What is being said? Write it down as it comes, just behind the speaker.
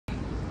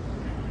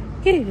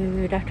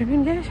Good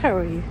afternoon, guys. How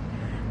are you?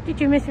 Did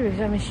you miss me?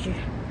 I missed you.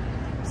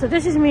 So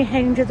this is me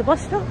heading to the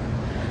bus stop.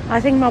 I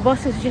think my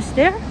bus is just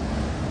there,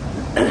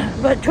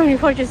 but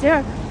 24 just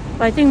there.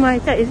 But I think my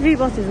 33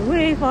 bus is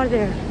way far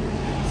there,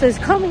 so it's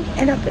coming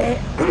in a bit.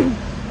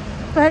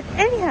 But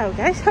anyhow,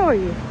 guys, how are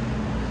you?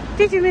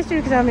 Did you miss me?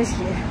 Because I missed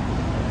you.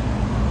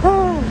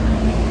 Oh,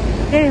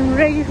 getting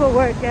ready for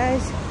work,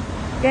 guys.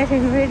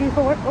 Getting ready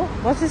for work. Oh,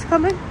 bus is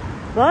coming.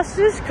 Bus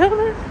is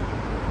coming.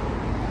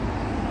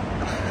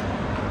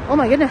 Oh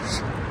my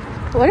goodness,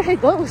 where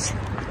it goes?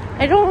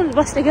 I don't want the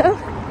bus to go.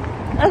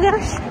 Oh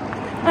gosh,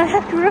 I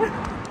have to run.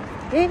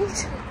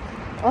 Yes.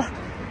 Oh,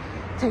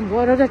 thank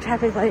God of the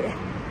traffic light.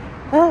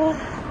 Oh,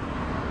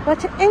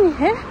 but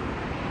anyhow,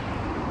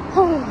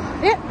 oh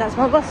yeah, that's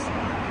my bus.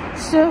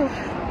 So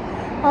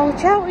I'll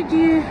chat with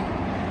you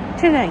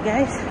tonight,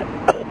 guys.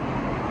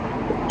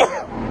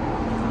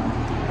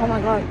 Oh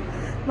my God,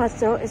 my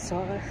throat is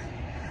sore.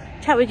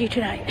 Chat with you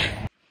tonight.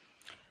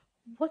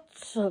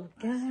 What's up,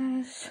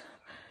 guys?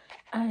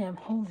 I am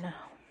home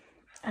now,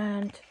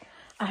 and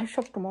I have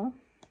shopped them all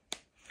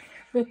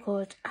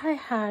because I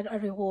had a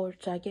reward,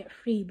 so I get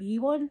freebie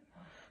one,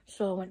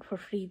 so I went for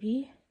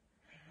freebie,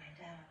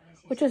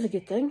 which is a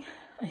good thing.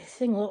 I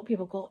think a lot of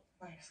people got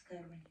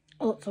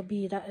lots of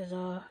B, that is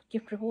a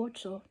gift reward,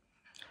 so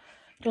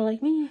they're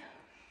like me.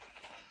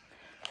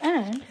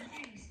 And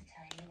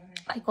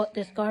I got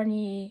this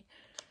Garnier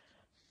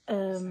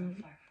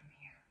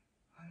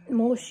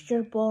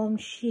Moisture Bomb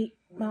sheet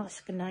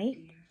mask night,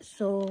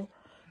 so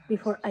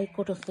before I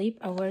go to sleep,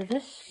 I wear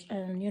this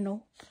and, you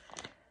know,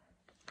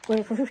 wear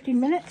it for 15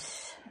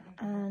 minutes.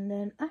 And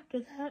then after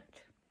that,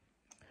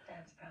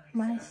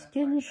 my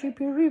skin should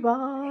be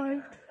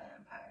revived.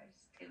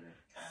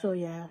 So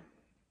yeah,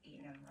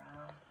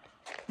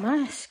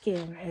 my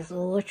skin is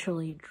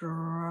literally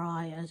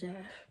dry as if.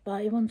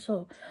 But even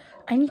so,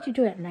 I need to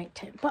do it at night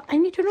time. But I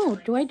need to know,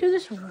 do I do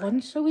this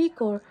once a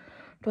week or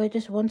do I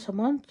just once a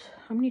month?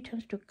 How many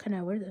times can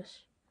I wear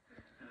this?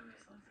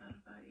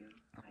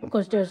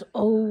 Because there's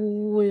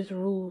always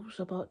rules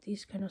about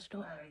these kind of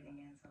stuff.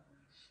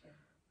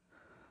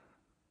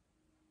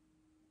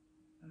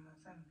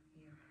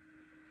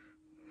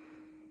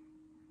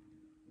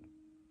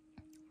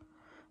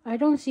 I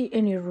don't see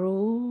any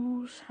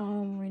rules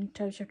how many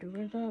times you have to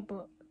wear that,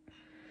 but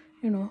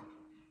you know.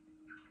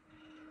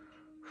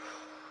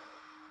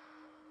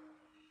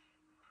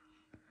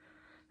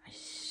 I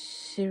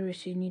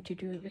seriously need to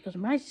do it because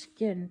my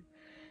skin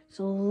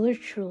is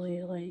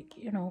literally like,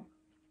 you know,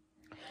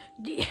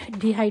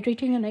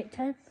 dehydrating at night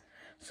time,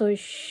 so it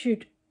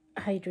should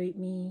hydrate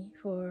me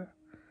for,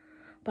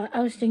 but I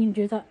was thinking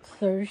do that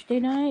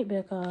Thursday night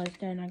because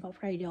then I got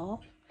Friday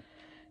off,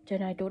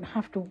 then I don't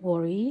have to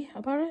worry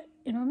about it,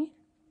 you know what I mean?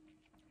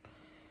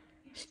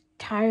 It's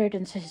tired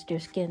and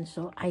sensitive skin,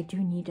 so I do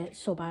need it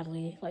so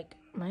badly. Like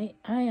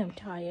I am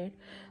tired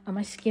and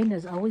my skin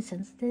is always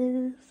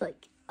sensitive. It's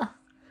like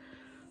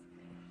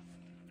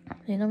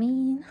you know what I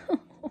mean?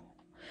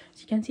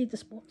 So you can see the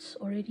spots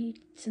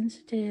already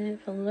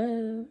sensitive.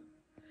 Hello.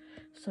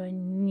 So I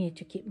need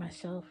to keep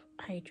myself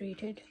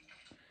hydrated.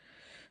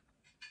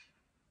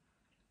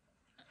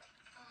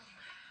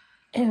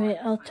 Anyway,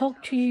 I'll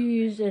talk to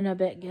you in a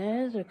bit,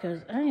 guys,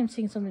 because I am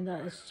seeing something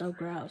that is so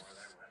gross.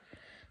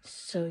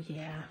 So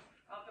yeah.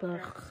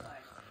 But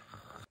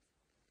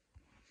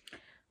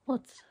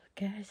what's up,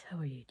 guys? How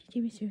are you? Did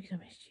you miss me? I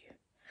missed you.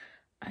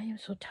 I am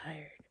so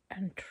tired,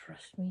 and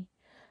trust me,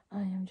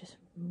 I am just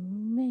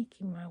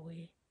making my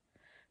way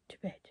to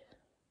bed.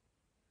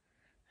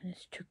 And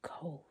it's too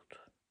cold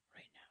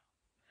right now.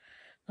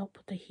 Not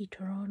put the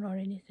heater on or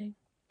anything.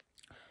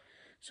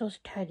 So I was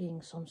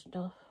tidying some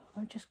stuff.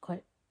 I'm just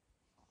quite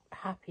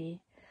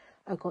happy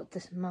I got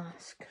this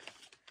mask.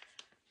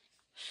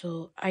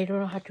 So I don't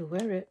know how to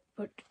wear it,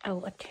 but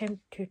I'll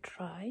attempt to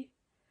try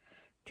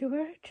to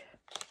wear it.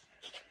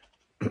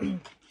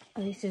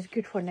 At least it's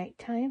good for night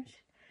times.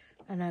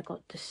 And I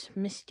got this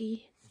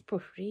misty for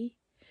free.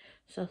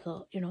 So I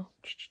thought, you know,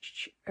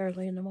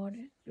 early in the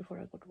morning before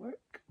I go to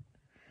work.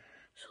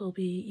 So it'll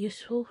be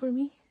useful for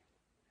me.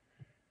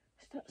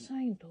 Is that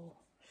signed though?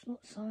 It's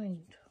not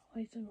signed.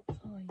 Why is it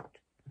not signed?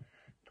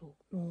 Don't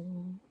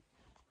know.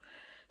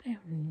 I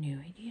have no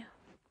idea.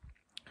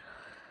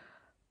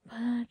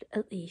 But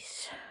at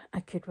least I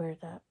could wear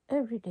that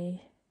every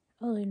day,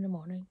 early in the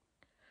morning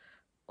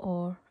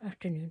or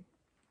afternoon,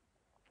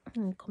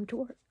 and come to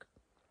work.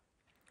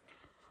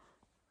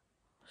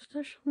 Is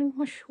there something on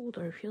my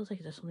shoulder? It feels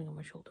like there's something on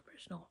my shoulder, but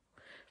it's not.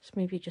 It's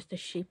maybe just the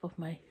shape of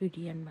my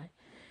hoodie and my,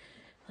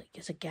 like,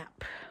 it's a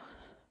gap,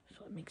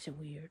 so it makes it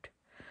weird.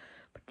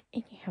 But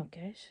anyhow,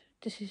 guys,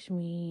 this is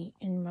me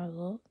in my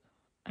vlog.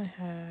 I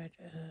had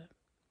a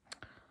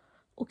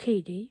okay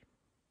day.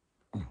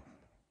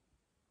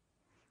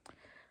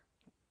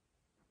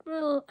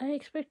 Well, I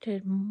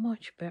expected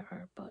much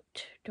better,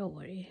 but don't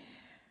worry.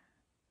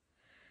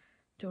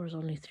 There was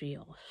only 3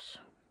 offs.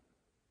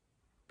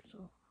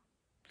 So,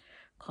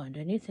 can't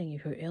do anything.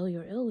 If you're ill,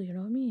 you're ill, you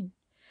know what I mean?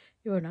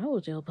 Even I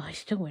was ill, but I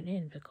still went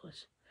in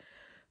because,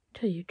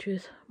 tell you the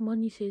truth,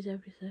 money says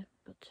everything.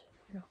 But,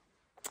 you know,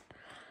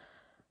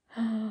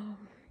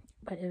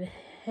 But if it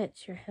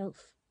hits your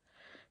health,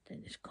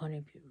 then it's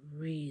gonna be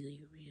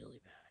really,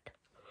 really bad.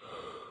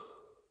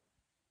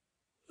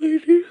 I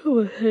did have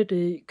a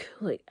headache.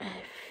 Like,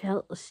 I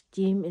felt a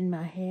steam in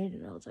my head,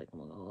 and I was like, oh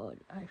my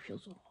god, I feel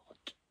so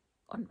hot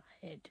on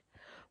my head.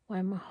 Why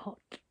am I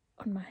hot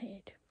on my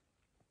head?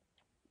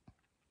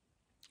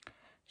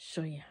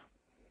 So, yeah.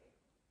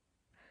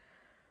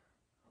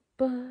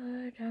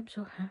 But I'm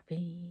so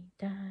happy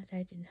that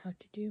I didn't have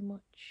to do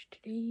much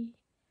today.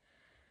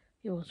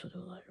 It was we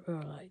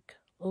were like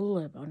a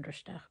little bit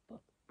understaffed,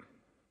 but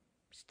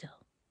still,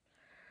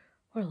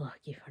 we're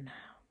lucky for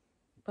now.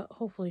 But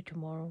hopefully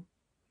tomorrow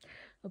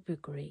it'll be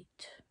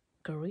great.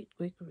 Great.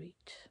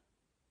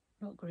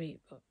 Not great,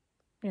 but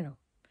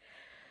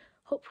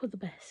hope for the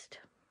best.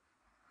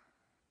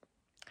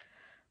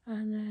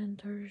 And then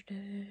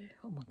Thursday,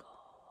 oh my god.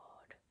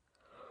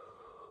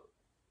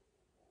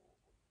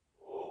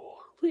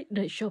 Late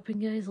night shopping,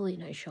 guys, late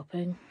night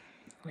shopping.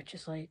 Which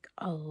is like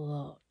a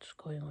lot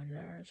going on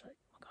there. It's like,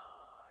 oh my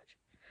god.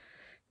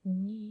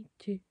 Need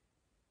to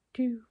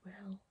do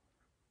well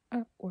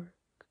at work.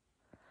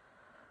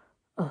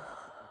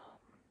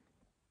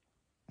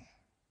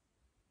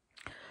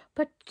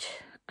 But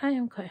I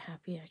am quite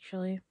happy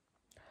actually.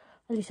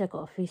 At least I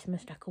got a face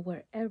mist I could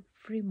wear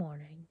every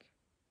morning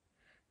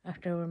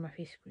after I wear my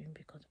face cream,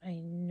 because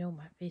I know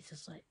my face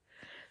is like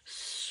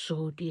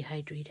so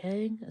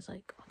dehydrating. It's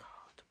like, oh my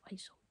god, why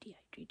so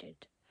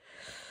dehydrated?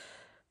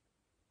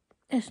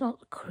 It's not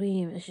the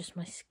cream, it's just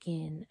my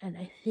skin, and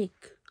I think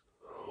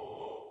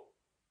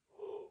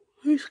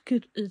my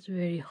skin is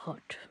very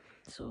hot,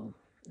 so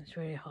it's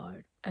very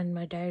hard. And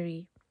my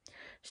diary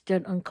is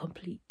still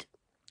incomplete,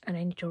 and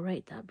I need to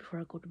write that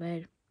before I go to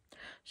bed.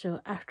 So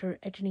after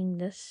editing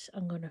this,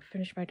 I'm gonna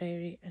finish my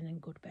diary and then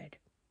go to bed.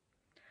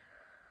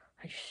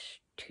 I'm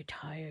just too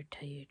tired, to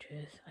tell you the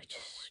truth. I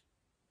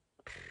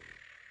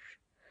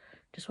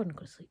just want to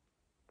go to sleep.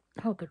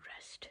 Have a good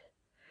rest.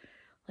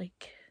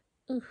 Like,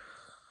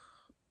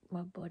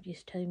 my body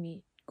is telling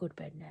me go to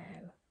bed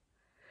now.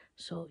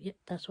 So yeah,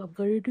 that's what I'm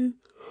gonna do.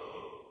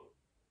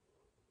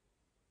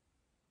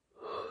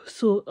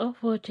 So I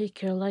want to take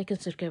care, like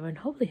and subscribe, and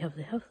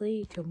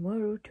hopefully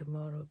tomorrow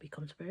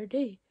becomes a better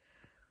day.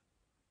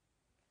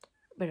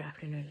 Better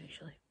afternoon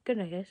actually. Good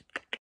night, guys.